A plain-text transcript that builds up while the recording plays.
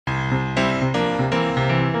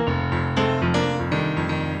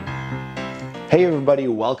Hey everybody,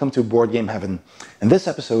 welcome to Board Game Heaven. In this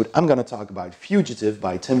episode, I'm going to talk about Fugitive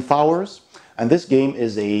by Tim Fowers. And this game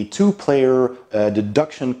is a two-player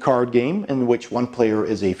deduction card game in which one player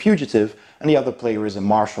is a fugitive and the other player is a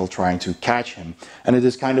marshal trying to catch him. And it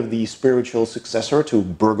is kind of the spiritual successor to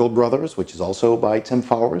Burgle Brothers, which is also by Tim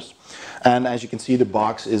Fowers. And as you can see, the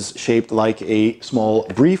box is shaped like a small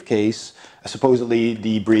briefcase, supposedly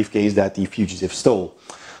the briefcase that the fugitive stole.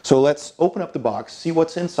 So let's open up the box, see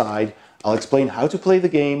what's inside. I'll explain how to play the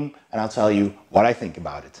game, and I'll tell you what I think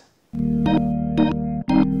about it.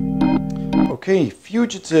 Okay,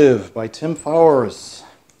 Fugitive by Tim Fowers,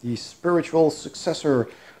 the spiritual successor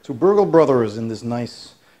to Burgle Brothers in this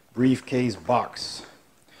nice briefcase box.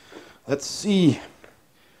 Let's see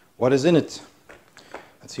what is in it.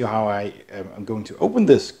 Let's see how I'm going to open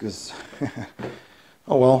this, because,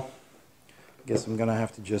 oh well, I guess I'm gonna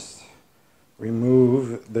have to just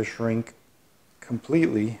remove the shrink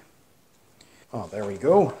completely. Oh, there we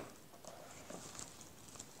go.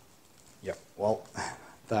 Yep, well,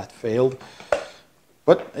 that failed.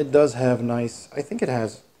 But it does have nice, I think it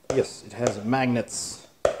has, yes, it has magnets.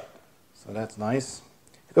 So that's nice.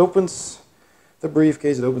 It opens the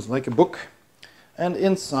briefcase, it opens like a book. And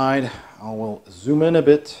inside, I will zoom in a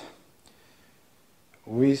bit.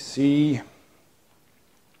 We see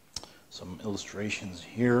some illustrations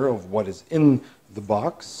here of what is in the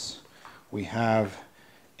box. We have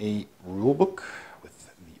a rule book with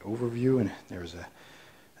the overview, and there's a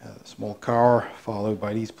small car followed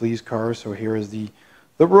by these police cars. So here is the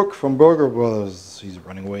Rook from Burgle Brothers. He's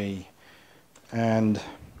running away. And,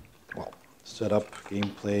 well, setup,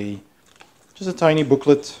 gameplay, just a tiny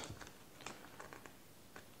booklet.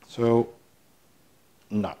 So,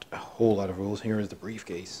 not a whole lot of rules. Here is the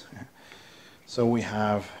briefcase. So we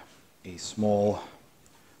have a small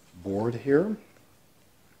board here.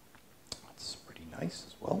 Nice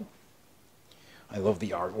as well. I love the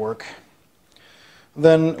artwork.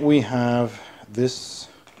 Then we have this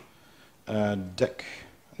deck.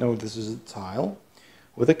 No, this is a tile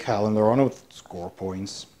with a calendar on it with score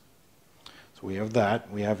points. So we have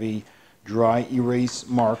that. We have a dry erase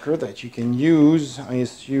marker that you can use, I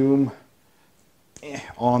assume,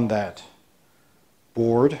 on that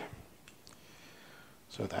board.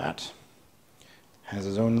 So that has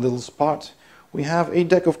its own little spot. We have a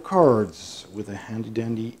deck of cards with a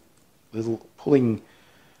handy-dandy little pulling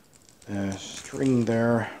string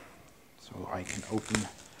there, so I can open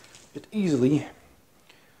it easily.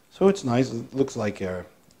 So it's nice. It looks like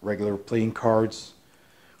regular playing cards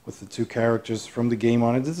with the two characters from the game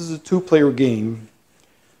on it. This is a two-player game.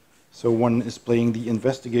 So one is playing the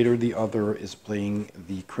investigator, the other is playing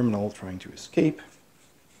the criminal trying to escape.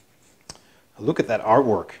 Look at that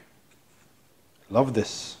artwork. Love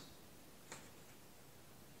this.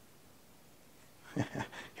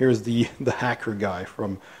 Here's the hacker guy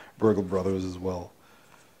from Burgle Brothers as well.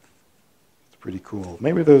 It's pretty cool.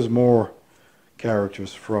 Maybe there's more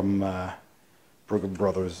characters from Burgle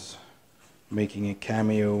Brothers making a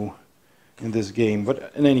cameo in this game.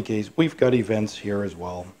 But in any case, we've got events here as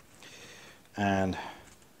well. And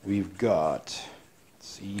we've got, let's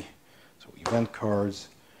see, so event cards.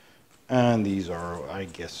 And these are, I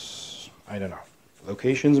guess, I don't know,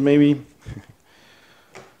 locations maybe?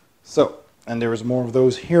 So, and there is more of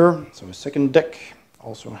those here. So a second deck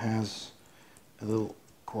also has a little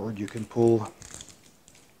cord you can pull.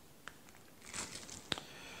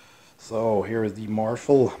 So here is the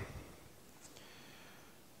marshal.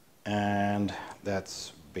 And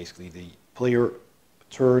that's basically the player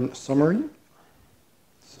turn summary.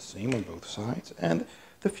 It's the same on both sides. And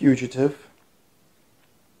the fugitive.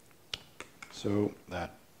 So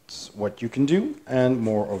that's what you can do. And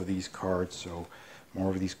more of these cards. So more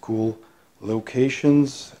of these cool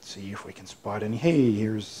locations. Let's see if we can spot any. Hey,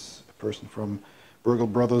 here's a person from Burgle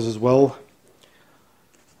Brothers as well.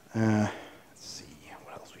 Let's see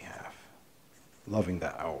what else we have. Loving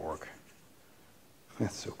that artwork.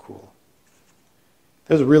 That's so cool.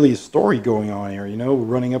 There's really a story going on here, you know,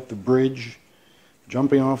 running up the bridge,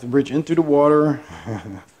 jumping off the bridge into the water.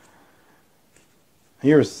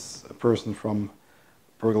 Here's a person from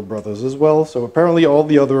Burgle Brothers as well. So apparently all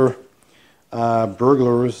the other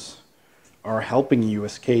burglars are helping you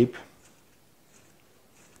escape.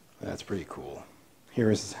 That's pretty cool.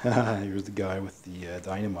 Here's the guy with the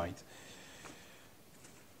dynamite.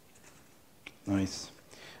 Nice.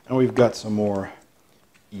 And we've got some more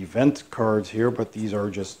event cards here, but these are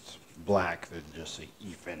just black. They just say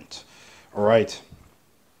event. All right.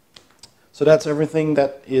 So that's everything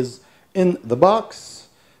that is in the box.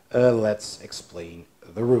 Let's explain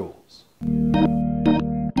the rules.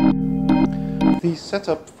 The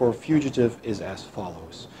setup for Fugitive is as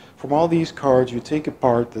follows. From all these cards, you take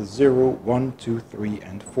apart the 0, 1, 2, 3,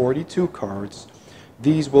 and 42 cards.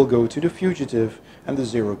 These will go to the Fugitive, and the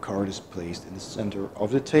 0 card is placed in the center of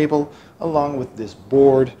the table, along with this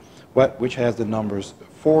board, which has the numbers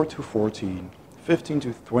 4 to 14, 15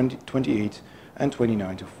 to 28, and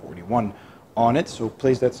 29 to 41 on it. So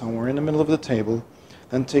place that somewhere in the middle of the table.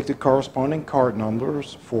 Then take the corresponding card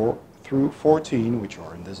numbers 4 through 14, which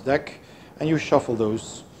are in this deck, and you shuffle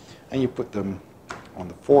those, and you put them on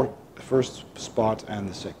the first spot, and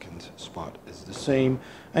the second spot is the same,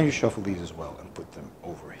 and you shuffle these as well and put them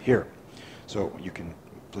over here. So you can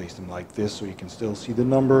place them like this so you can still see the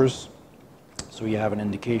numbers, so you have an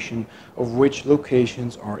indication of which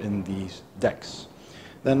locations are in these decks.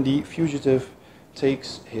 Then the Fugitive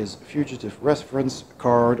takes his Fugitive reference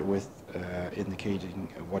card with indicating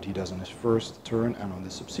what he does on his first turn and on the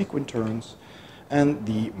subsequent turns, and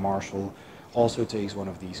the Marshal also takes one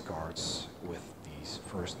of these cards with these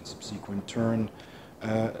first and subsequent turn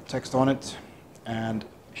text on it, and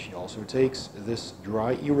she also takes this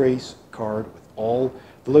dry erase card with all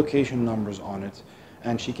the location numbers on it,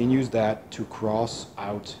 and she can use that to cross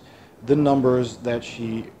out the numbers that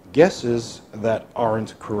she guesses that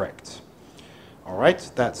aren't correct.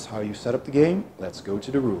 Alright, that's how you set up the game. Let's go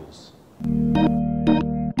to the rules.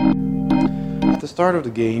 At the start of the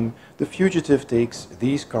game, the Fugitive takes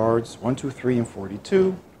these cards, 1, 2, 3, and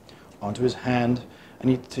 42, onto his hand, and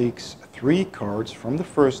he takes 3 cards from the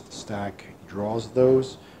first stack, he draws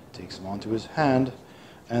those, takes them onto his hand,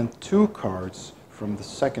 and 2 cards from the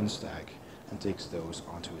second stack, and takes those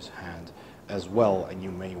onto his hand as well. And you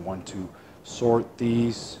may want to sort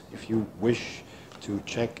these if you wish to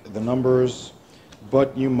check the numbers,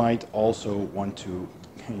 but you might also want to,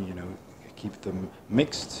 keep them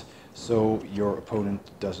mixed so your opponent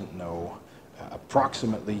doesn't know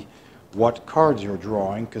approximately what cards you're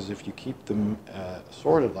drawing, because if you keep them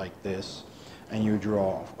sorted like this and you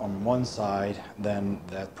draw on one side, then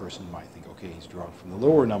that person might think, okay, he's drawing from the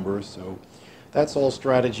lower numbers. So that's all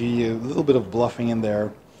strategy, a little bit of bluffing in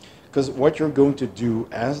there, because what you're going to do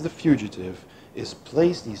as the Fugitive is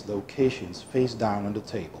place these locations face down on the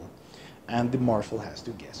table, and the Marshal has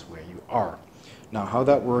to guess where you are. Now how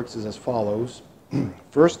that works is as follows.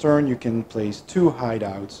 First turn you can place 2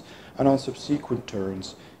 hideouts, and on subsequent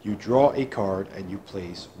turns you draw a card and you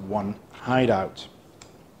place 1 hideout.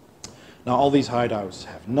 Now all these hideouts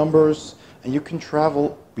have numbers, and you can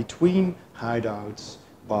travel between hideouts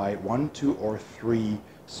by 1, 2, or 3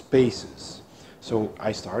 spaces. So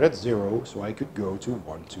I start at 0, so I could go to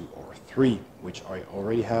 1, 2, or 3, which I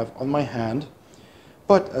already have on my hand.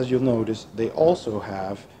 But as you'll notice, they also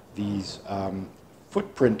have these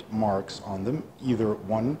footprint marks on them, either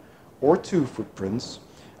 1 or 2 footprints,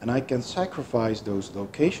 and I can sacrifice those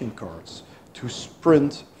location cards to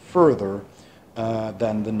sprint further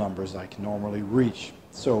than the numbers I can normally reach.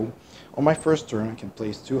 So on my first turn I can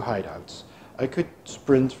place 2 hideouts. I could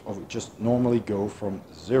sprint or just normally go from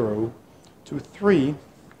 0 to 3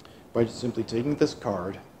 by simply taking this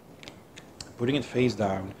card, putting it face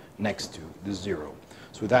down next to the 0.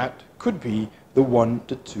 So that could be the 1,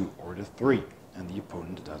 the 2, or the 3, and the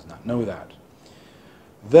opponent does not know that.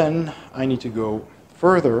 Then I need to go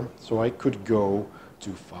further, so I could go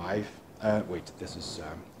to 5, this is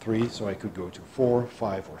 3, so I could go to 4,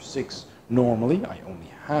 5, or 6. Normally I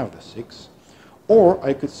only have the 6. Or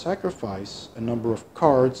I could sacrifice a number of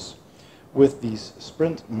cards with these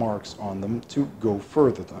sprint marks on them to go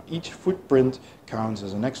further. Now, each footprint counts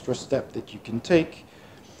as an extra step that you can take,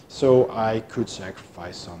 so I could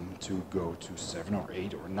sacrifice some to go to 7 or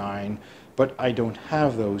 8 or 9, but I don't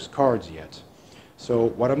have those cards yet. So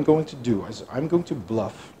what I'm going to do is I'm going to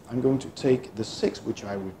bluff. I'm going to take the 6, which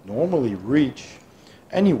I would normally reach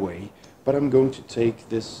anyway, but I'm going to take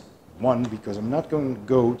this 1 because I'm not going to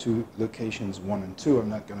go to locations 1 and 2. I'm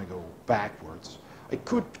not going to go backwards. I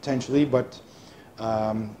could potentially, but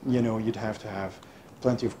you'd have to have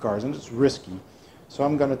plenty of cards, and it's risky. So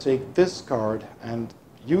I'm going to take this card and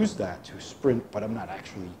use that to sprint, but I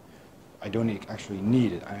don't actually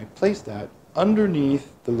need it. I place that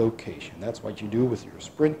underneath the location. That's what you do with your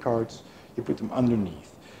sprint cards. You put them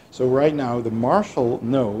underneath. So right now the Marshal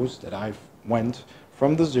knows that I've went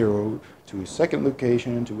from the 0 to a second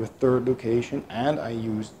location, to a third location, and I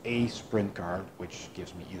used a sprint card, which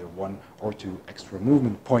gives me either 1 or 2 extra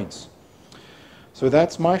movement points. So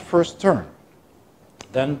that's my first turn.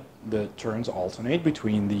 Then the turns alternate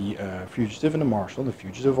between the Fugitive and the Marshal. The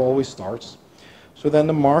Fugitive always starts. So then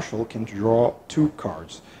the Marshal can draw 2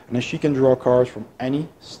 cards. And then she can draw cards from any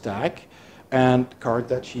stack, and card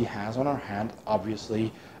that she has on her hand,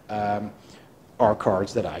 obviously, are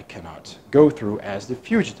cards that I cannot go through as the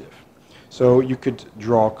fugitive. So you could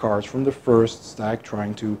draw cards from the first stack,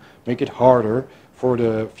 trying to make it harder for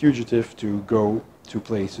the fugitive to go to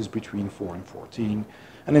places between 4 and 14.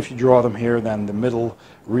 And if you draw them here, then the middle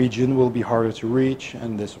region will be harder to reach,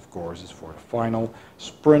 and this of course is for the final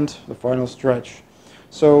sprint, the final stretch.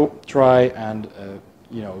 So try and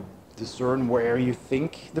discern where you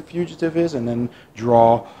think the fugitive is, and then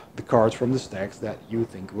draw the cards from the stacks that you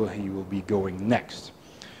think he will be going next.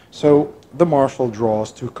 So the marshal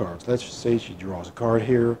draws 2 cards. Let's just say she draws a card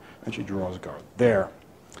here and she draws a card there.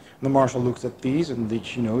 The marshal looks at these and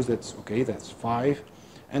she knows that's okay, that's 5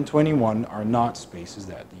 and 21 are not spaces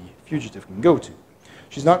that the fugitive can go to.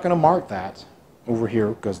 She's not going to mark that over here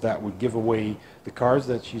because that would give away the cards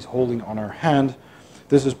that she's holding on her hand.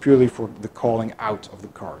 This is purely for the calling out of the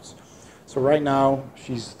cards. So right now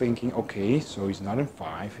she's thinking, okay, so he's not in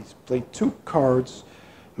 5, he's played 2 cards,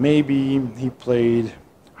 maybe he played,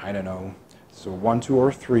 I don't know, so 1, 2,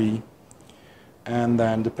 or 3, and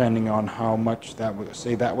then depending on how much that would,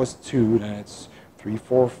 say that was 2, then it's 3,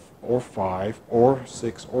 4, or 5, or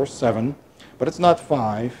 6, or 7, but it's not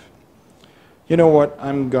 5. You know what,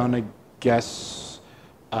 I'm gonna guess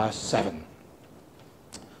 7.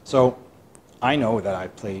 So I know that I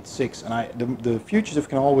played 6, and the fugitive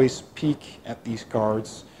can always peek at these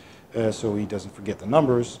cards so he doesn't forget the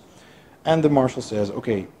numbers, and the marshal says,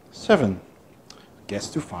 okay, 7. Guess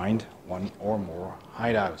to find 1 or more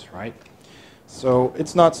hideouts, right? So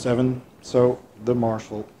it's not 7, so the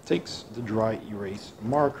marshal takes the dry erase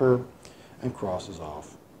marker and crosses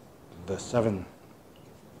off the 7.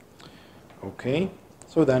 Okay,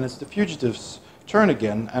 so then it's the fugitive's turn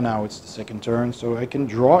again, and now it's the second turn, so I can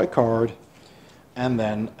draw a card and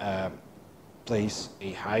then place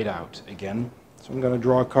a hideout again. So I'm going to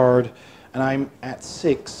draw a card, and I'm at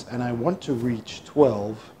 6, and I want to reach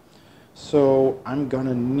 12. So I'm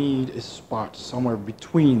gonna need a spot somewhere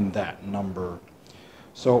between that number.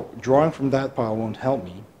 So drawing from that pile won't help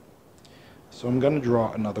me. So I'm gonna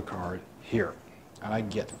draw another card here, and I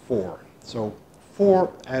get 4. So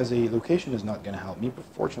 4 as a location is not gonna help me, but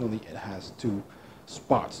fortunately it has 2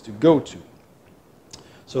 spots to go to.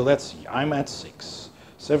 So let's see, I'm at 6,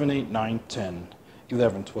 7, 8, 9, 10,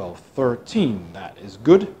 11, 12, 13. That is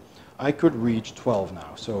good. I could reach 12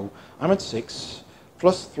 now. So I'm at 6.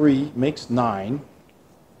 Plus 3 makes 9.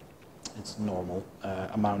 It's normal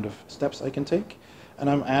amount of steps I can take. And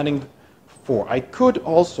I'm adding 4. I could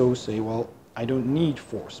also say, well, I don't need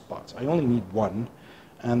 4 spots. I only need 1.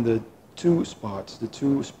 And the 2 spots, the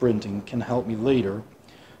 2 sprinting, can help me later.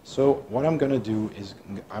 So what I'm going to do is,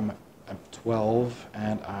 I'm 12,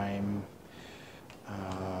 and I'm...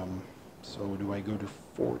 so do I go to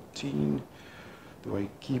 14? Do I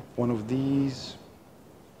keep one of these?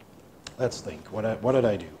 Let's think. What did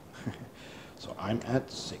I do? So I'm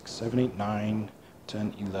at 6, 7, 8, 9,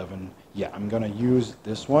 10, 11. Yeah, I'm going to use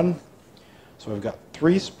this one. So I've got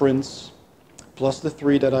 3 sprints plus the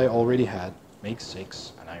 3 that I already had makes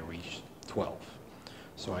 6, and I reach 12.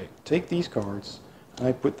 So I take these cards and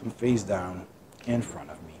I put them face down in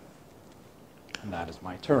front of me. And that is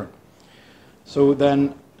my turn. So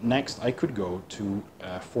then next I could go to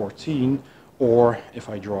 14. Or if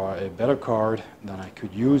I draw a better card, then I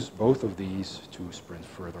could use both of these to sprint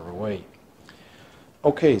further away.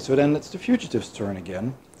 Okay, so then it's the fugitive's turn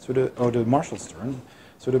again. So the marshal's turn.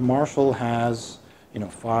 So the marshal has,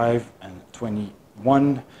 5 and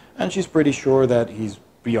 21, and she's pretty sure that he's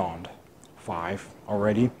beyond 5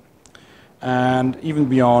 already, and even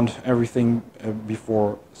beyond everything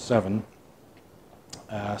before 7.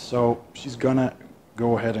 So she's gonna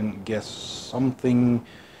go ahead and guess something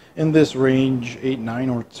in this range, 8, 9,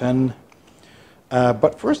 or 10.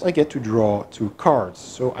 But first I get to draw 2 cards.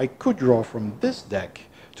 So I could draw from this deck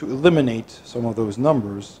to eliminate some of those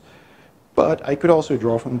numbers, but I could also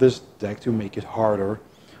draw from this deck to make it harder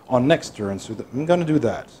on next turn. So I'm going to do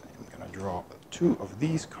that. I'm going to draw 2 of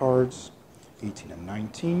these cards, 18 and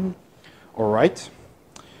 19. All right.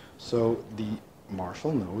 So the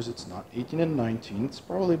marshal knows it's not 18 and 19. It's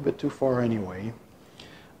probably a bit too far anyway.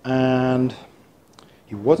 And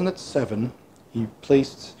he wasn't at 7. He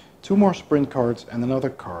placed 2 more sprint cards and another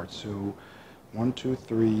card. So 1, 2,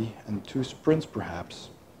 3, and 2 sprints perhaps.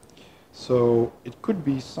 So it could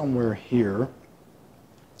be somewhere here.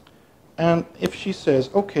 And if she says,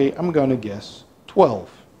 okay, I'm going to guess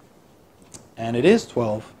 12, and it is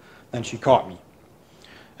 12, then she caught me.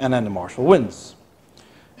 And then the marshal wins.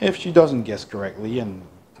 If she doesn't guess correctly and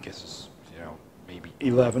guesses, maybe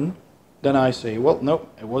 11, then I say, well, no,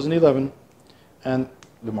 it wasn't 11. And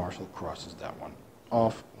the marshal crosses that one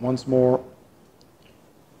off once more,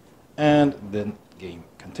 and then game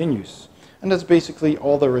continues. And that's basically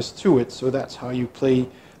all there is to it. So that's how you play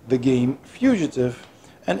the game Fugitive.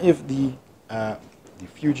 And if the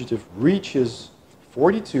fugitive reaches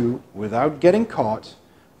 42 without getting caught,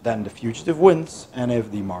 then the fugitive wins. And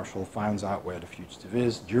if the marshal finds out where the fugitive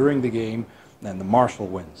is during the game, then the marshal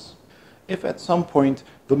wins. If at some point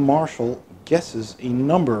the marshal guesses a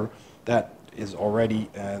number that is already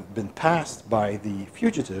been passed by the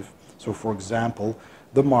fugitive, so for example,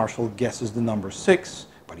 the marshal guesses the number 6,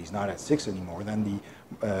 but he's not at 6 anymore, then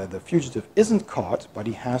the fugitive isn't caught, but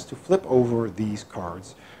he has to flip over these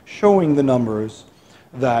cards showing the numbers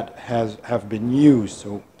that have been used,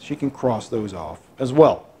 so she can cross those off as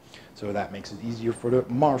well. So that makes it easier for the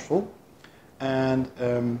marshal. And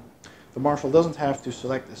the marshal doesn't have to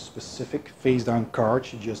select a specific face down card,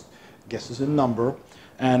 she just guesses a number,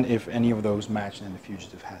 and if any of those match, then the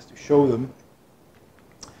fugitive has to show them.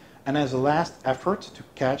 And as a last effort to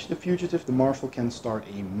catch the fugitive, the marshal can start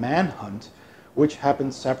a manhunt, which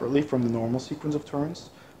happens separately from the normal sequence of turns.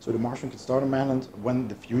 So the marshal can start a manhunt when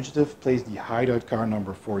the fugitive plays the hideout card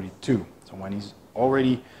number 42. So when he's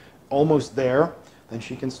already almost there, then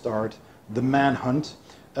she can start the manhunt,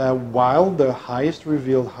 while the highest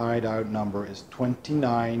revealed hideout number is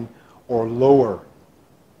 29 or lower.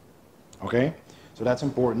 Okay, so that's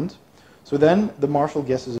important. So then the marshal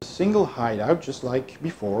guesses a single hideout, just like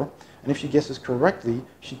before, and if she guesses correctly,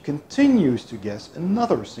 she continues to guess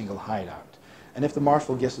another single hideout. And if the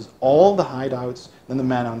marshal guesses all the hideouts, then the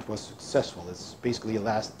manhunt was successful. It's basically a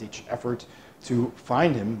last-ditch effort to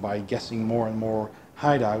find him by guessing more and more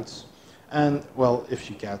hideouts. And, well, if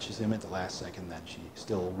she catches him at the last second, then she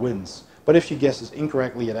still wins. But if she guesses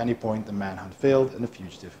incorrectly at any point, the manhunt failed and the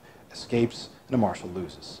fugitive escapes and the marshal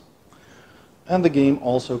loses. And the game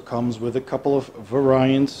also comes with a couple of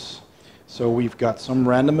variants. So we've got some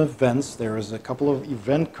random events. There is a couple of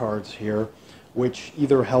event cards here which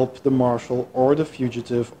either help the marshal or the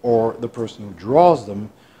fugitive or the person who draws them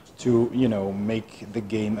to, you know, make the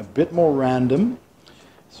game a bit more random.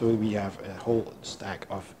 So we have a whole stack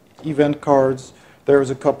of event cards.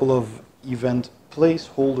 There's a couple of event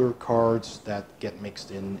placeholder cards that get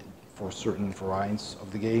mixed in for certain variants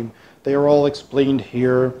of the game. They are all explained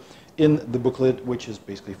here in the booklet, which is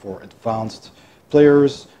basically for advanced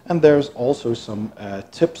players. And there's also some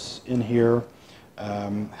tips in here.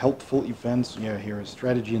 Helpful events, yeah, here is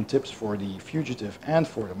strategy and tips for the fugitive and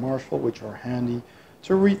for the marshal, which are handy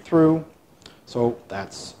to read through. So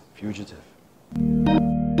that's Fugitive.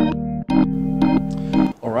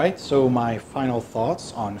 Alright, so my final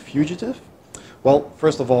thoughts on Fugitive. Well,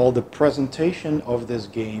 first of all, the presentation of this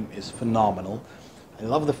game is phenomenal. I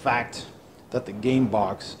love the fact that the game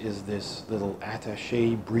box is this little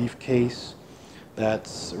attaché briefcase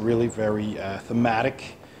that's really very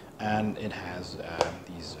thematic. And it has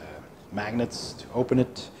these magnets to open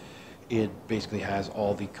it. It basically has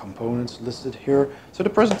all the components listed here. So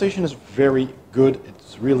the presentation is very good.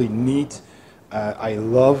 It's really neat. I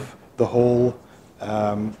love the whole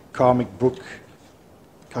comic book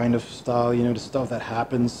kind of style. You know, the stuff that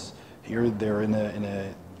happens here. They're in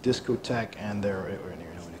a discotheque and they're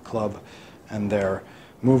in a club, and they're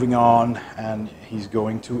moving on. And he's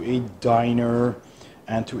going to a diner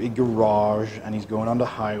and to a garage, and he's going on the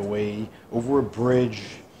highway, over a bridge,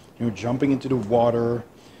 you know, jumping into the water,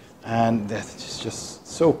 and that's just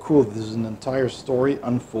so cool. This is an entire story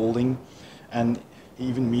unfolding, and he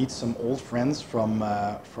even meets some old friends from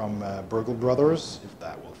Burgle Brothers, if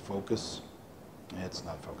that will focus. It's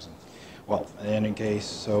not focusing. Well, in any case,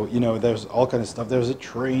 so, you know, there's all kind of stuff. There's a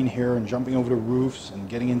train here, and jumping over the roofs, and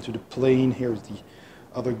getting into the plane. Here's the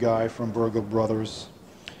other guy from Burgle Brothers.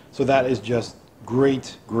 So that is just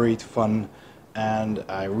great fun, and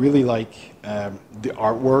I really like the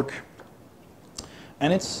artwork,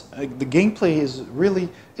 and it's the gameplay is really,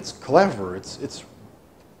 it's clever. It's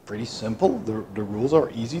pretty simple. The rules are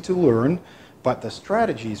easy to learn, but the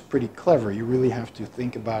strategy is pretty clever. You really have to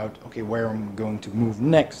think about, okay, where I'm going to move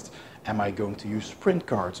next. Am I going to use sprint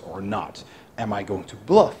cards or not? Am I going to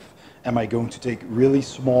bluff? Am I going to take really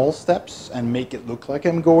small steps and make it look like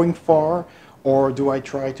I'm going far? Or do I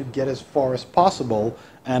try to get as far as possible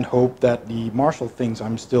and hope that the marshal thinks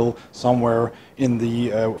I'm still somewhere in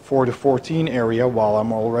the 4 to 14 area while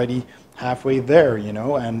I'm already halfway there, you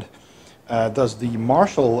know? And does the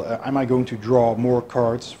marshal, am I going to draw more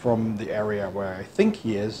cards from the area where I think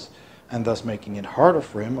he is, and thus making it harder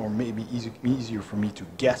for him, or maybe easier for me to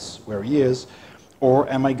guess where he is? Or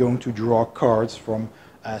am I going to draw cards from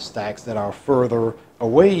stacks that are further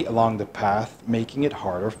away along the path, making it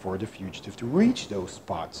harder for the fugitive to reach those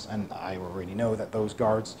spots? And I already know that those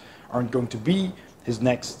guards aren't going to be his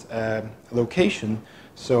next location.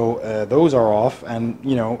 So those are off, and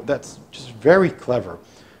you know, that's just very clever.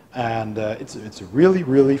 And it's a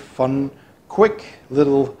really fun, quick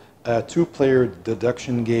little two-player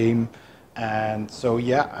deduction game. And so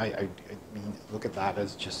yeah, I mean, look at that,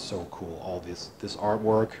 it's just so cool, all this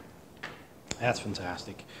artwork. That's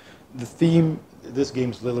fantastic. The theme, this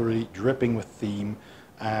game's literally dripping with theme,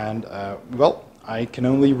 and well, I can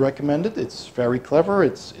only recommend it. It's very clever,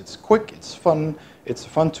 it's quick, it's fun, it's a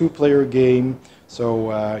fun two-player game.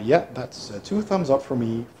 So yeah, that's 2 thumbs up for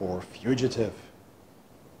me for Fugitive.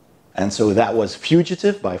 And so that was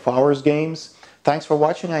Fugitive by Fowers Games. Thanks for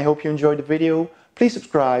watching. I hope you enjoyed the video. Please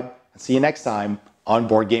subscribe and see you next time on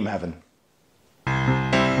Board Game Heaven.